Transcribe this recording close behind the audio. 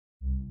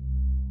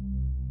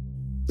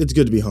It's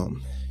good to be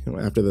home,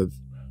 after the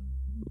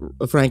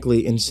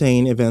frankly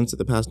insane events of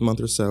the past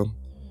month or so.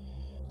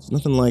 It's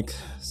nothing like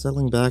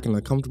settling back in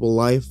the comfortable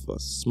life of a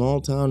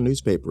small-town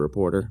newspaper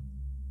reporter.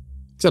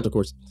 Except, of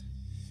course,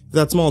 if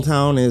that small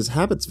town is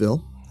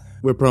Habitsville,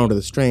 we're prone to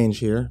the strange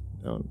here,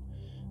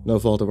 no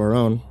fault of our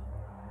own.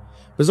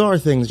 Bizarre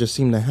things just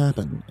seem to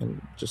happen,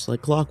 and just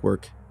like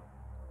clockwork,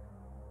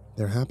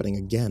 they're happening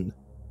again.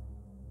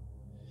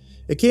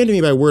 It came to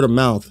me by word of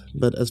mouth,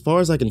 but as far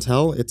as I can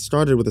tell, it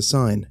started with a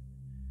sign.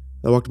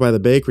 I walked by the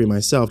bakery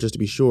myself just to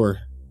be sure.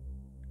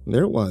 And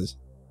there it was,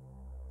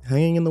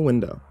 hanging in the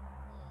window.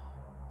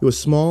 It was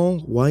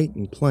small, white,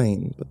 and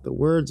plain, but the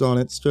words on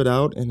it stood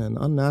out in an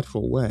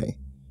unnatural way.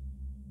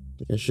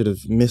 I should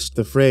have missed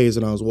the phrase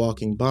when I was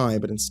walking by,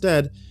 but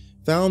instead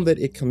found that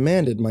it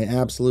commanded my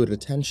absolute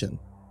attention.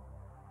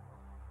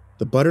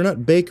 The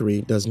Butternut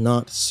Bakery does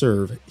not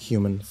serve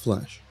human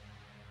flesh.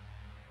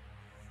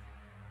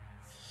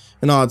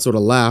 An odd sort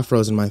of laugh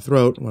rose in my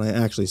throat when I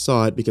actually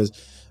saw it, because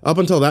up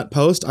until that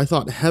post, I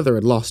thought Heather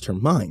had lost her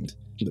mind.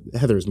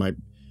 Heather is my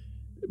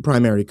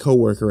primary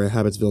co-worker at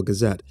Habitsville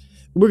Gazette.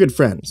 We're good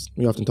friends.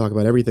 We often talk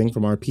about everything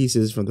from our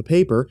pieces from the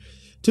paper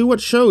to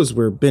what shows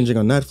we're binging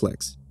on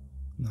Netflix.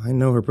 I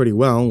know her pretty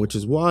well, which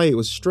is why it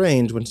was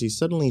strange when she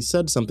suddenly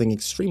said something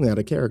extremely out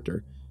of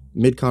character,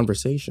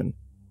 mid-conversation.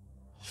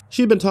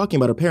 She had been talking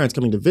about her parents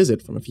coming to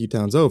visit from a few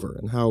towns over,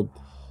 and how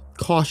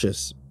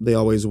cautious they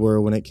always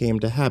were when it came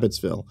to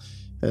Habitsville,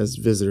 as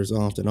visitors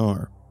often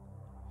are.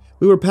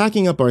 We were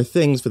packing up our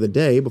things for the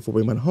day before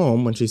we went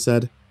home when she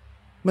said,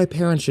 "My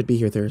parents should be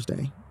here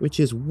Thursday, which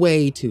is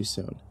way too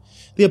soon.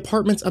 The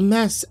apartment's a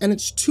mess, and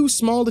it's too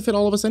small to fit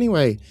all of us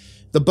anyway.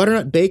 The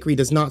Butternut Bakery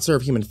does not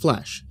serve human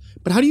flesh.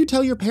 But how do you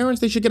tell your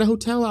parents they should get a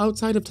hotel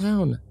outside of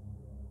town?"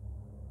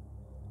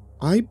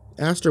 I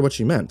asked her what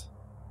she meant.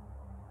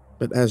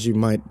 But as you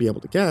might be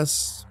able to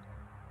guess,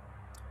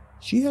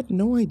 she had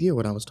no idea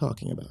what I was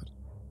talking about.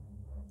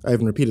 I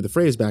even repeated the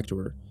phrase back to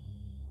her.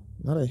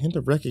 Not a hint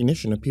of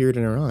recognition appeared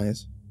in her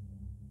eyes.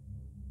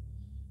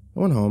 I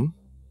went home,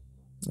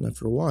 and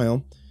after a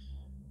while,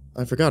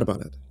 I forgot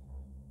about it.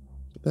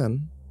 But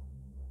then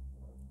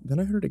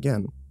I heard it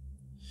again.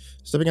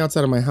 Stepping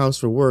outside of my house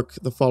for work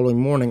the following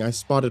morning, I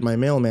spotted my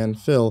mailman,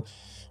 Phil,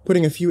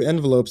 putting a few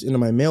envelopes into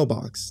my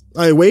mailbox.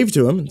 I waved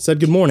to him and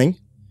said good morning,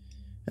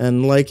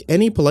 and like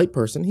any polite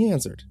person, he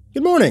answered,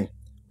 "Good morning!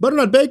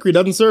 Butternut Bakery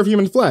doesn't serve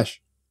human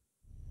flesh."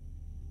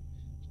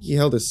 He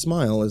held his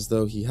smile as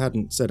though he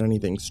hadn't said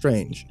anything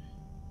strange,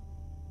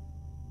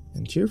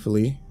 and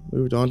cheerfully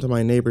moved on to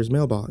my neighbor's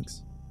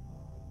mailbox.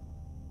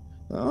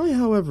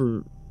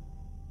 However,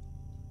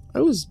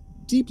 I was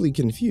deeply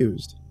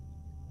confused.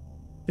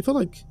 It felt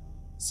like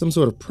some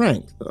sort of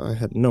prank, though I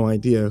had no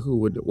idea who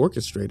would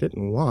orchestrate it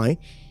and why.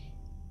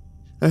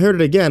 I heard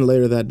it again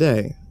later that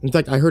day. In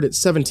fact, I heard it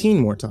 17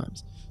 more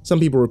times. Some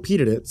people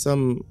repeated it,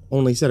 some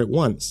only said it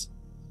once.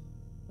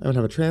 I would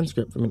have a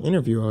transcript from an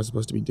interview I was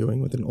supposed to be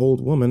doing with an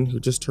old woman who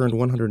just turned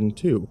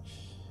 102,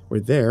 where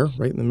there,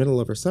 right in the middle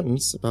of her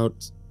sentence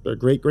about their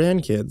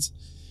great-grandkids,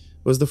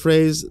 was the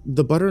phrase,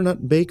 "The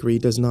Butternut Bakery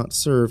does not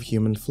serve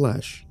human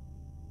flesh."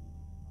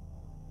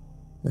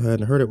 I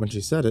hadn't heard it when she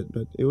said it,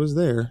 but it was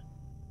there,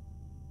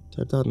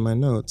 typed out in my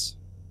notes.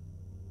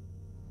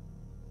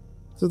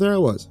 So there I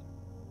was,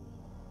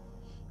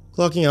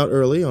 clocking out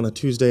early on a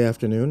Tuesday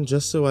afternoon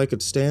just so I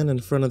could stand in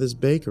front of this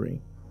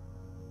bakery.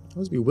 I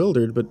was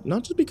bewildered, but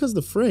not just because of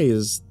the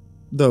phrase,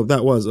 though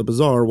that was a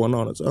bizarre one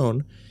on its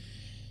own.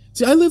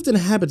 See, I lived in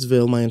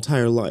Habitsville my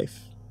entire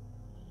life,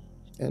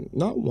 and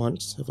not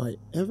once have I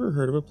ever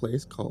heard of a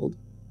place called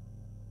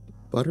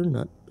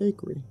Butternut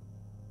Bakery.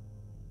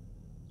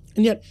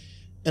 And yet,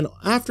 an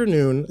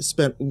afternoon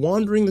spent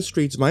wandering the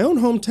streets of my own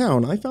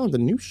hometown, I found a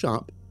new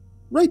shop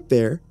right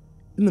there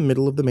in the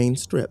middle of the main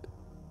strip.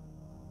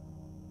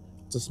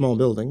 It's a small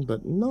building,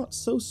 but not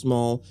so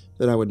small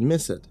that I would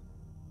miss it.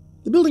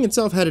 The building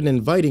itself had an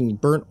inviting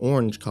burnt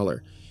orange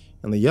color,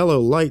 and the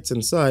yellow lights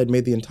inside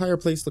made the entire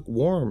place look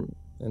warm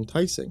and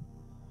enticing.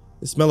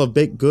 The smell of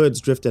baked goods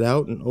drifted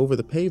out and over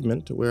the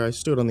pavement to where I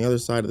stood on the other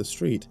side of the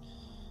street,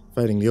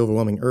 fighting the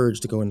overwhelming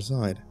urge to go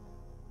inside.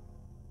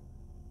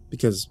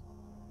 Because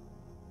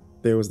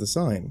there was the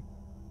sign,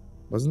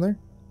 wasn't there?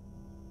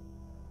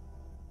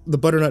 The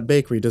Butternut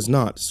Bakery does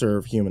not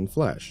serve human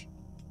flesh.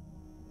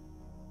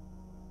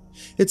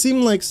 It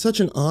seemed like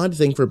such an odd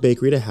thing for a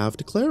bakery to have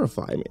to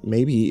clarify.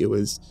 Maybe it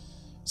was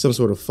some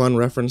sort of fun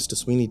reference to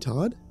Sweeney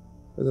Todd?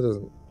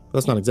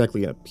 That's not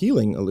exactly an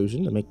appealing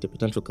allusion to make to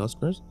potential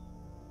customers.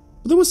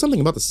 But there was something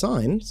about the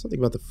sign, something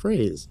about the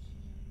phrase.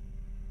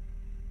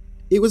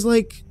 It was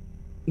like,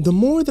 the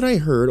more that I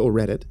heard or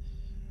read it,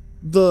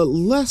 the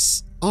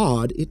less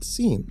odd it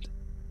seemed.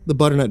 The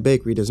Butternut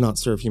Bakery does not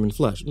serve human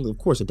flesh. Of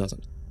course it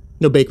doesn't.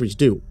 No bakeries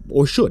do,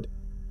 or should.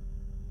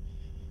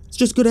 It's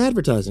just good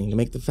advertising to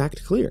make the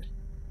fact clear.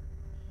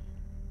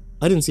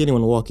 I didn't see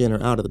anyone walk in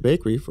or out of the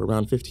bakery for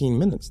around 15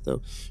 minutes,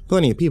 though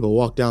plenty of people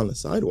walked down the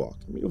sidewalk.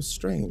 It was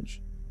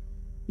strange.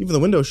 Even the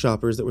window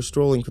shoppers that were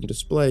strolling from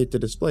display to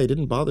display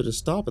didn't bother to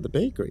stop at the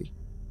bakery.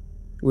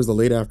 It was the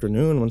late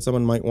afternoon when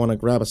someone might want to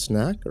grab a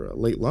snack or a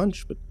late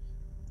lunch, but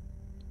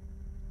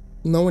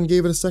no one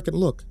gave it a second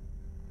look.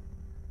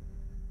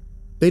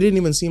 They didn't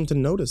even seem to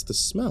notice the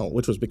smell,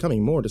 which was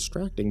becoming more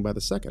distracting by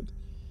the second.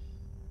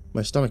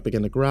 My stomach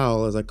began to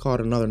growl as I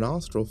caught another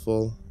nostril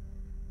full.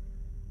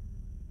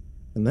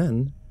 And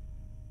then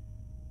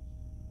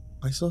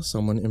I saw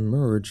someone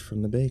emerge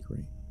from the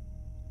bakery.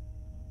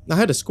 I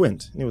had to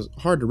squint, and it was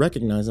hard to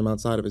recognize him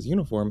outside of his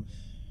uniform,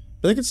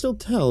 but I could still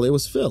tell it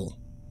was Phil,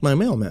 my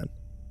mailman.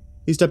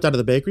 He stepped out of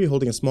the bakery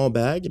holding a small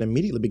bag and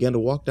immediately began to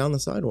walk down the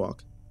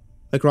sidewalk.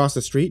 I crossed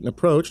the street and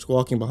approached,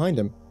 walking behind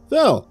him.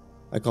 "Phil!"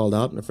 I called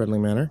out in a friendly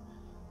manner.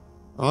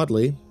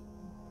 Oddly,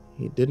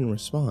 he didn't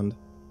respond.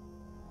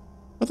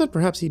 I thought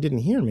perhaps he didn't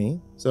hear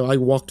me, so I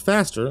walked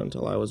faster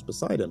until I was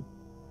beside him.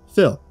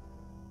 "Phil."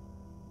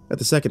 At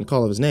the second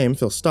call of his name,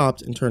 Phil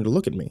stopped and turned to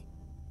look at me.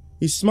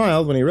 He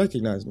smiled when he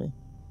recognized me.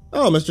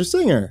 "Oh, Mr.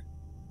 Singer.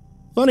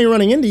 Funny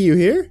running into you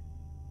here."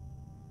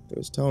 There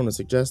was tone to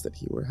suggest that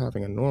he were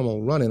having a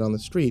normal run-in on the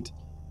street.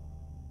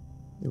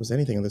 It was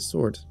anything of the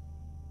sort.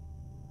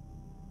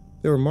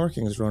 There were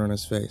markings drawn on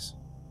his face,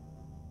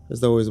 as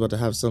though he was about to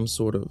have some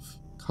sort of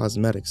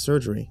cosmetic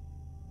surgery.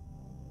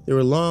 There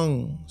were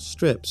long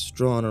strips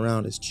drawn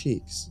around his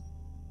cheeks.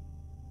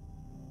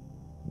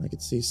 I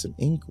could see some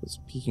ink was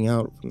peeking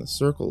out from the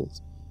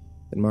circles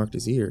that marked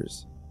his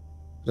ears.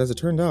 But as it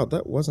turned out,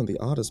 that wasn't the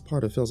oddest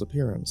part of Phil's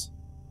appearance.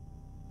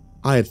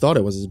 I had thought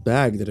it was his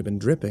bag that had been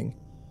dripping,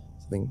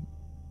 something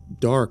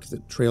dark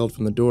that trailed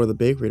from the door of the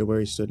bakery to where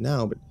he stood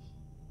now, but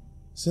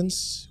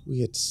since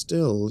we had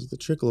stilled, the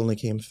trickle only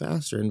came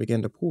faster and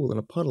began to pool in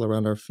a puddle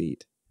around our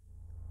feet.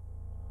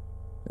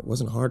 It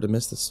wasn't hard to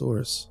miss the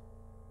source.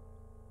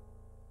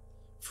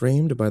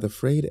 Framed by the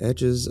frayed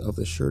edges of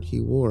the shirt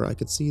he wore, I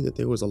could see that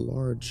there was a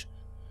large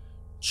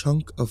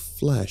chunk of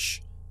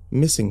flesh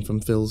missing from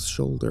Phil's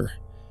shoulder.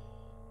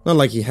 Not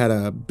like he had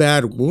a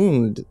bad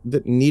wound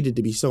that needed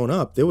to be sewn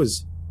up. There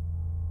was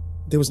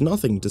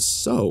nothing to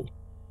sew.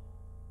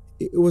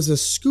 It was a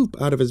scoop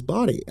out of his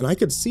body, and I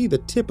could see the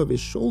tip of his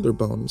shoulder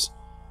bones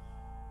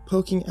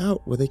poking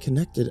out where they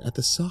connected at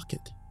the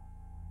socket.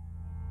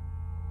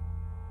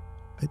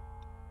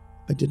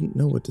 I didn't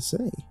know what to say.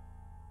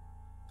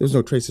 There was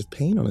no trace of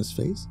pain on his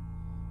face.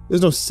 There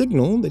was no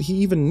signal that he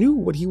even knew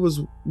what he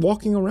was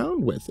walking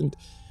around with, and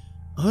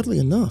oddly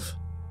enough,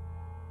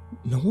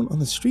 no one on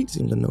the street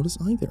seemed to notice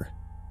either.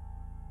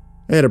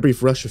 I had a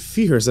brief rush of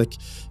fear as I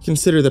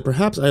considered that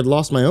perhaps I had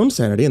lost my own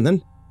sanity, and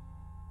then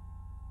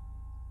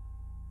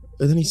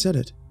he said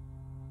it.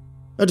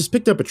 "I just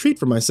picked up a treat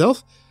for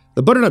myself.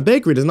 The Butternut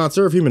Bakery does not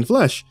serve human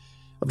flesh.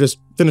 I've just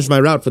finished my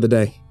route for the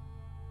day."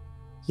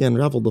 He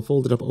unraveled the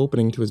folded-up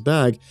opening to his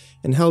bag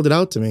and held it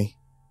out to me.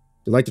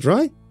 "Would you like to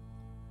try?"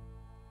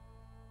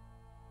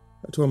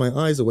 I tore my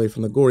eyes away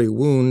from the gory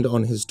wound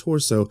on his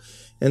torso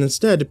and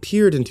instead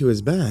peered into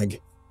his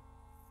bag.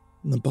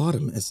 On the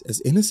bottom,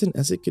 as innocent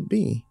as it could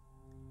be,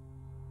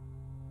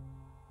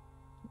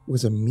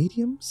 was a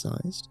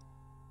medium-sized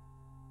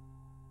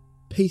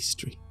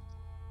pastry.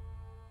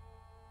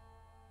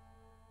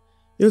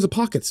 It was a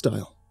pocket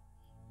style,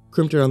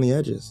 crimped around the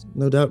edges,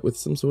 no doubt with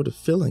some sort of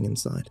filling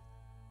inside.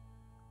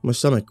 My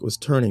stomach was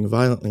turning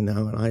violently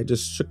now, and I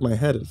just shook my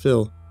head at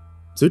Phil.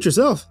 "Suit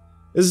yourself.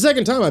 This is the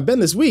second time I've been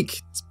this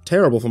week. It's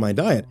terrible for my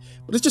diet,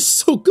 but it's just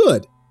so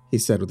good," he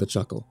said with a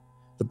chuckle.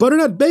 "The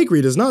Butternut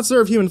Bakery does not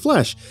serve human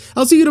flesh.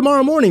 I'll see you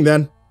tomorrow morning,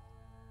 then."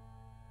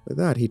 With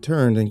that, he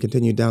turned and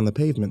continued down the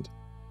pavement,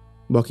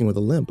 walking with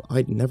a limp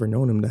I'd never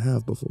known him to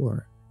have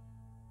before.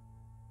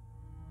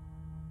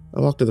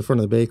 I walked to the front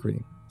of the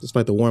bakery,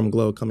 despite the warm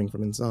glow coming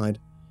from inside.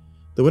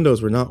 The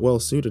windows were not well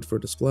suited for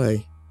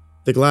display.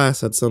 The glass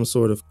had some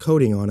sort of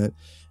coating on it,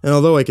 and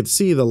although I could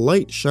see the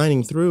light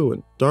shining through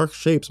and dark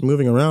shapes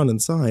moving around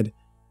inside,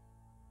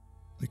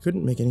 I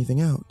couldn't make anything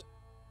out.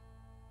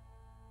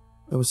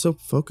 I was so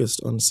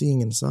focused on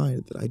seeing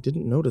inside that I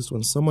didn't notice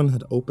when someone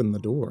had opened the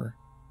door.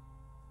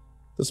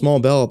 The small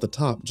bell at the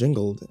top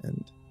jingled,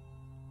 and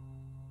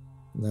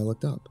I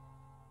looked up.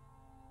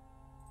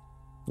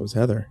 It was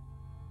Heather.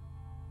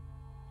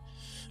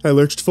 I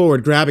lurched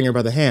forward, grabbing her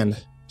by the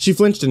hand. She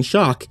flinched in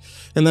shock,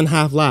 and then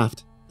half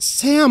laughed.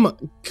 "Sam,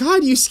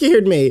 God, you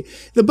scared me.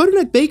 The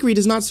Butternut Bakery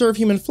does not serve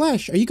human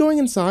flesh. Are you going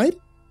inside?"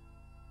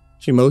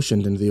 She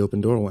motioned into the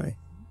open doorway,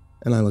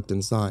 and I looked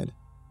inside.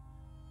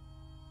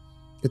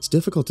 It's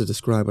difficult to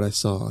describe what I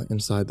saw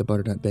inside the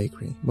Butternut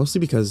Bakery, mostly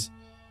because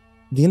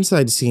the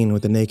inside scene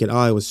with the naked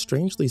eye was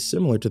strangely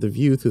similar to the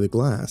view through the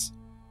glass.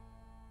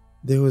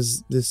 There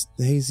was this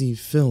hazy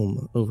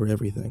film over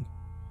everything.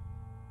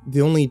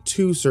 The only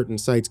two certain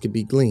sights could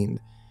be gleaned,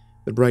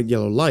 the bright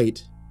yellow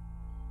light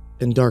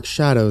and dark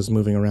shadows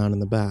moving around in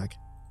the back.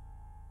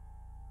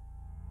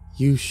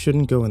 "You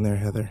shouldn't go in there,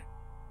 Heather,"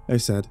 I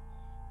said,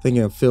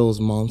 thinking of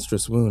Phil's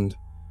monstrous wound.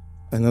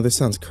 "I know this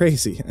sounds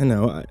crazy, I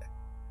know." I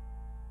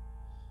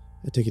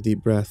took a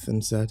deep breath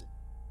and said,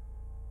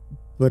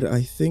 "But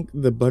I think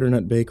the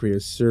Butternut Bakery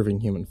is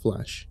serving human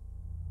flesh.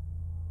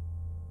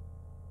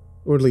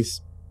 Or at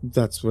least,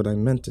 that's what I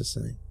meant to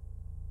say."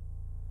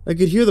 I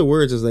could hear the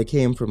words as they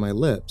came from my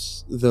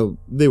lips, though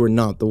they were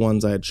not the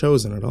ones I had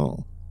chosen at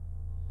all.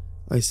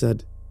 I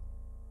said,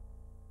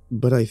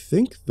 "But I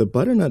think the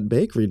Butternut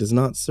Bakery does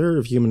not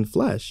serve human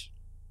flesh."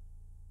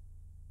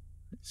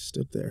 I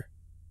stood there,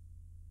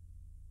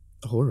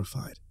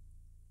 horrified.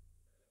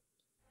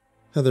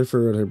 Heather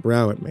furrowed her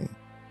brow at me.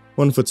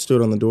 One foot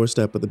stood on the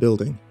doorstep of the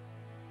building.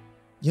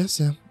 "Yes,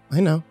 Sam, I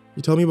know.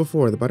 You told me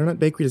before, the Butternut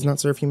Bakery does not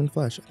serve human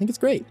flesh. I think it's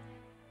great."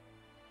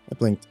 I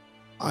blinked.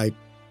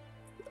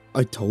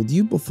 I told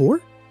you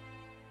before?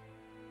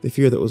 The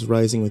fear that was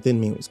rising within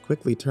me was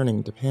quickly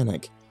turning to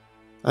panic.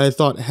 I had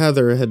thought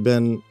Heather had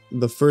been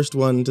the first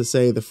one to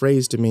say the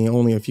phrase to me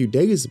only a few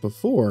days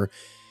before,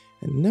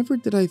 and never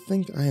did I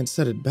think I had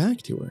said it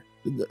back to her.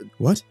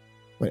 What?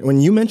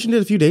 When you mentioned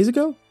it a few days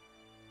ago?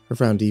 Her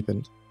frown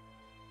deepened.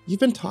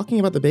 You've been talking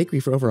about the bakery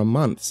for over a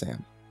month,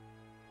 Sam.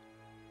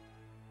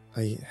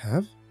 I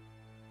have?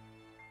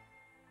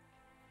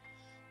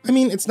 I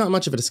mean, it's not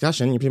much of a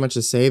discussion. You pretty much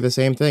just say the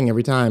same thing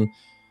every time.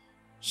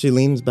 She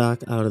leans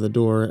back out of the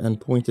door and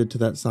pointed to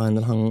that sign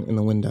that hung in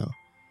the window.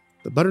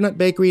 The Butternut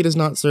Bakery does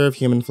not serve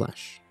human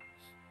flesh.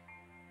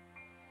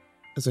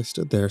 As I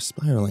stood there,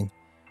 spiraling,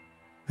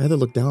 Heather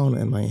looked down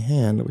at my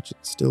hand, which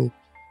had still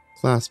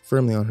clasped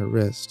firmly on her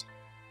wrist.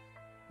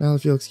 Now,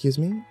 if you'll excuse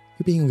me,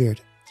 you're being weird.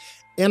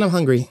 And I'm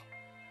hungry.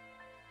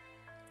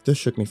 This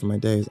shook me from my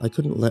daze. I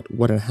couldn't let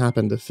what had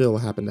happened to Phil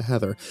happen to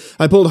Heather.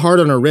 I pulled hard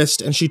on her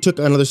wrist, and she took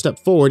another step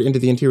forward into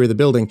the interior of the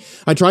building.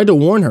 I tried to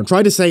warn her,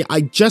 tried to say,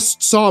 I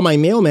just saw my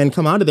mailman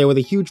come out of there with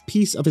a huge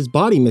piece of his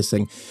body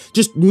missing.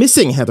 Just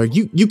missing, Heather.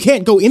 You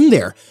can't go in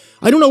there.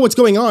 I don't know what's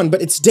going on,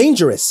 but it's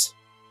dangerous.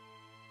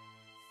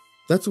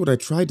 That's what I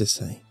tried to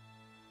say.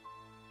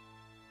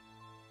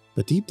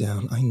 But deep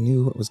down, I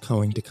knew what was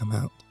going to come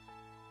out.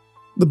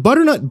 The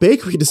Butternut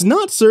Bakery does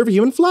not serve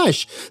human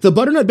flesh. The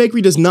Butternut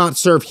Bakery does not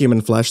serve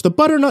human flesh. The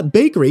Butternut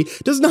Bakery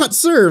does not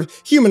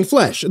serve human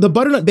flesh. The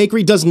Butternut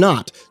Bakery does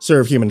not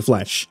serve human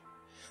flesh.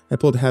 I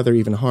pulled Heather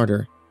even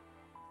harder,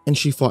 and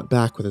she fought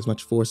back with as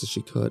much force as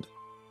she could.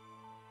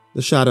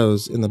 The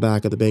shadows in the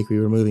back of the bakery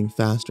were moving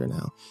faster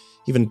now,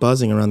 even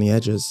buzzing around the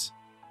edges.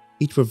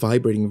 Each were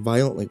vibrating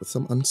violently with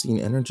some unseen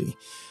energy.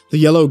 The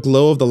yellow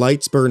glow of the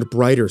lights burned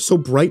brighter, so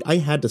bright I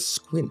had to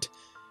squint.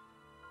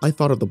 I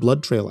thought of the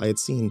blood trail I had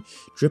seen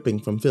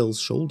dripping from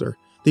Phil's shoulder,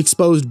 the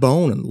exposed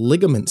bone and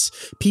ligaments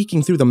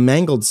peeking through the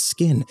mangled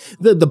skin,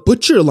 the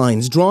butcher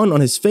lines drawn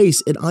on his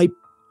face, and I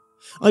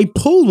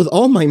pulled with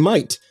all my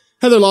might.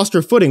 Heather lost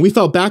her footing. We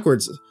fell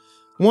backwards,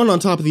 one on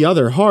top of the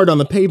other, hard on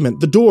the pavement.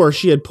 The door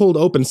she had pulled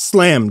open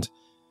slammed,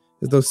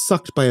 as though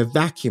sucked by a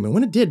vacuum, and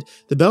when it did,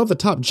 the bell at the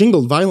top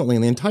jingled violently,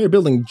 and the entire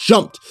building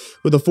jumped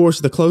with the force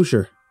of the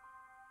closure.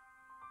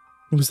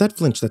 It was that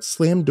flinch, that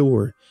slammed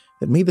door,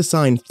 that made the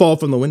sign fall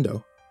from the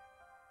window.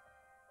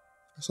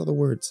 I saw the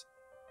words.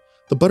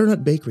 The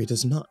Butternut Bakery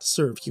does not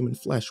serve human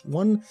flesh.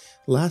 One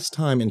last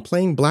time in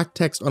plain black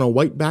text on a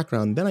white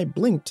background. Then I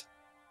blinked,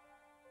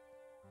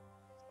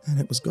 and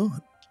it was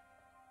gone.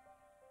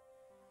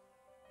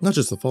 Not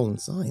just the fallen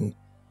sign.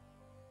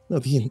 No,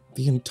 the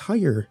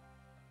entire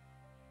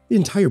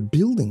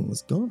building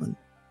was gone.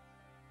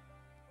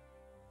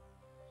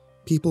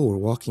 People were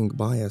walking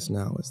by us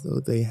now as though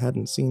they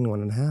hadn't seen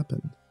what had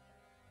happened.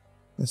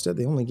 Instead,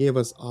 they only gave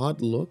us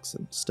odd looks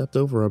and stepped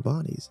over our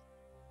bodies.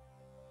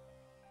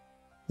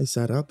 I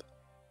sat up.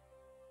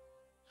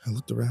 I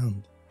looked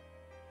around.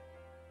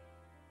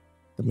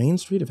 The main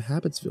street of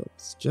Habitsville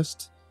was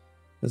just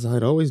as I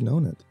had always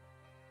known it,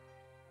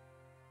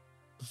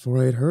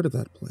 before I had heard of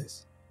that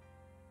place.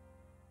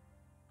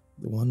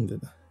 The one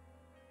that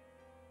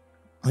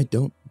I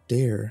don't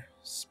dare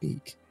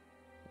speak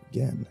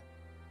again.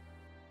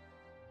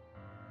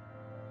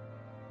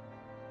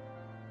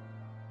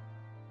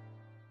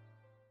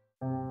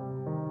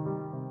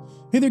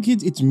 Hey there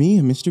kids, it's me,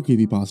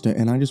 MrCreepyPasta,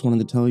 and I just wanted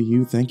to tell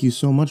you thank you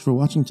so much for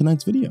watching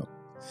tonight's video.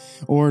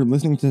 Or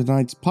listening to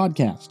tonight's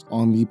podcast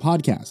on the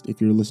podcast,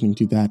 if you're listening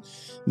to that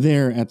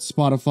there at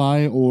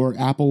Spotify or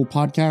Apple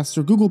Podcasts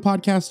or Google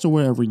Podcasts or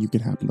wherever you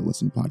could happen to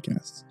listen to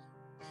podcasts.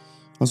 I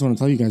also want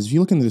to tell you guys, if you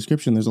look in the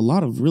description, there's a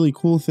lot of really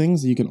cool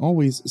things that you can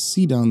always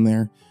see down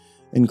there,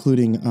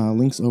 including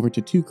links over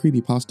to 2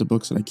 Creepypasta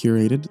books that I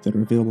curated that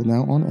are available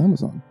now on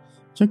Amazon.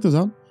 Check those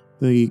out.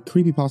 The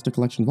Creepypasta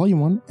Collection Volume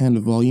 1 and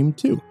Volume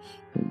 2.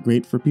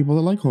 Great for people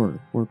that like horror,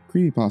 or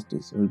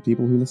creepypastas, or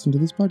people who listen to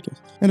this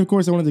podcast. And of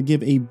course, I wanted to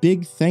give a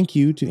big thank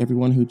you to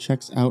everyone who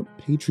checks out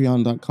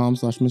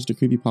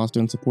patreon.com/MrCreepyPasta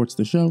and supports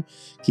the show,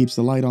 keeps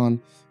the light on,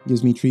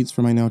 gives me treats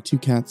for my now 2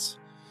 cats,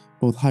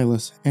 both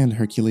Hylas and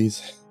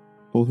Hercules.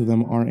 Both of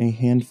them are a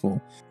handful.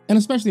 And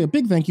especially a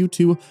big thank you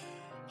to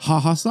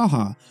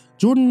Saha,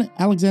 Jordan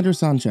Alexander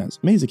Sanchez,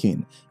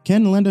 Mazikeen,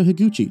 Ken Lando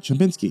Higuchi,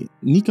 Chompski,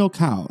 Nico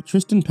kaeo,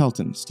 Tristain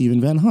Pelton,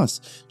 Stephen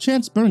VanHuss,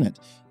 Chance Burnett,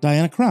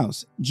 Diana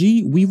Kraus,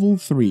 G. Weevil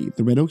 3,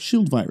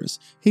 TheRedOakShieldVirus,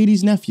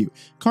 Hades' Nephew,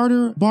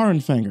 Carter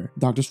Barenfanger,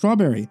 Dr.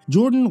 Strawberry,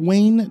 Jordan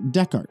Wayne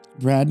Deckard,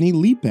 Bradney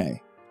Leipe,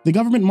 The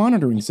Government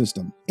Monitoring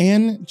System,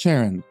 Anne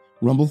Charron,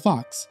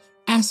 rumblefox,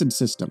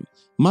 AcidSystem,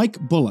 Mike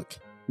Bullock,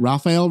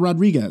 Rafael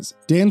Rodriguez,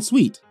 Dan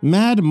Sweet,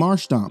 Mad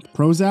Marstomp,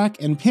 Prozac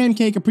and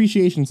Pancake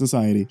Appreciation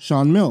Society,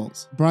 Sean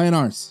Mills, Brian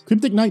Arce,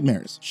 Cryptic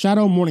Nightmares,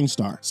 Shadow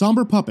Morningstar,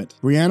 Somber Puppet,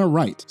 Brianna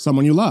Wright,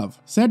 Someone You Love,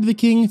 Said the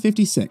King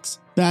 56,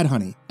 Bad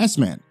Honey,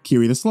 S-Man,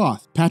 Kiri the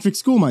Sloth, Patrick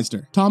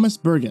Schoolmeister, Thomas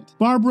Burgett,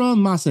 Barbara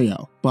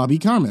Maceo, Bobby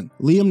Carmen,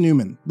 Liam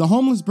Newman, The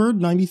Homeless Bird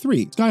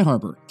 93, Sky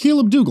Harbor,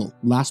 Caleb Dougal,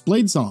 Last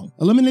Blade Song,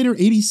 Eliminator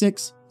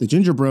 86, The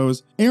Ginger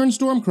Bros, Aaron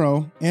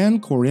Stormcrow,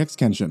 and Corey X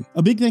Kenshin.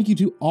 A big thank you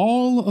to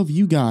all of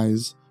you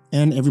guys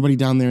and everybody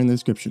down there in the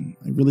description.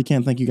 I really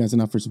can't thank you guys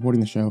enough for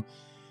supporting the show.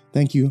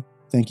 Thank you,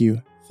 thank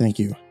you, thank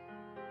you.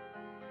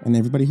 And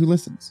everybody who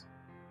listens,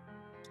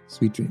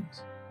 sweet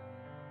dreams.